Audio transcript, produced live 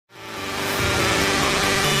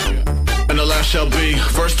I shall be.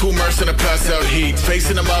 First to immerse in a pass out heat,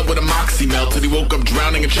 facing him up with a moxie melt till he woke up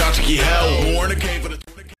drowning in tchotchke hell. More in a cave with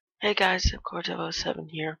a... Hey guys, Core007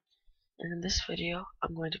 here, and in this video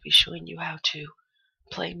I'm going to be showing you how to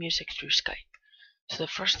play music through Skype. So the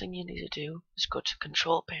first thing you need to do is go to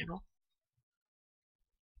Control Panel,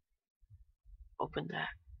 open that,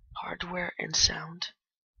 Hardware and Sound,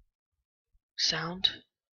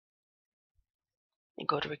 and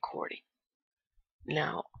go to Recording.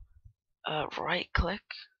 Now right click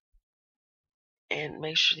and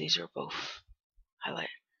make sure these are both highlighted.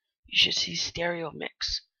 You should see Stereo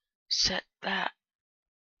Mix. Set that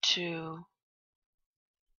to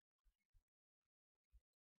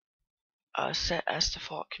set as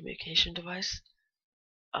default communication device.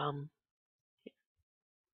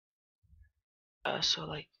 So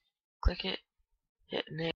like click it, hit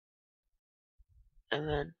name, and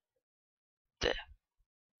then there.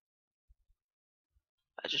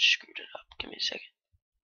 I just screwed it up. Give me a second.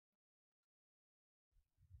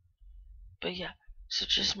 But yeah, so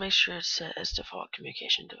just make sure it's set as default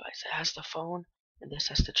communication device. It has the phone, and this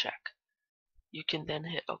has the check. You can then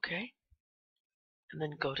hit OK, and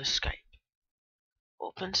then go to Skype.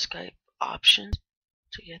 Open Skype options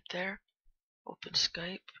to get there. Open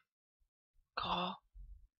Skype, call,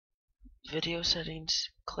 video settings,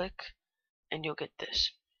 click, and you'll get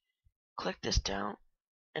this. Click this down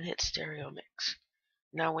and hit Stereo Mix.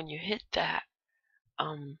 Now when you hit that,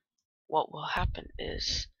 what will happen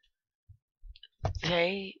is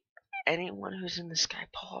anyone who's in the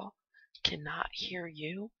Skype call cannot hear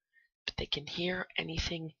you, but they can hear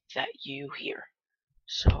anything that you hear.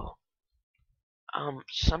 So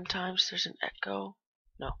sometimes there's an echo.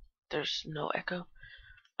 No, there's no echo.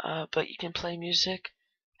 But you can play music,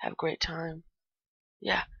 have a great time.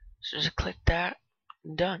 Yeah, so just click that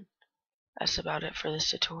and done. That's about it for this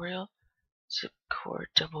tutorial.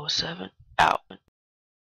 Core007 out.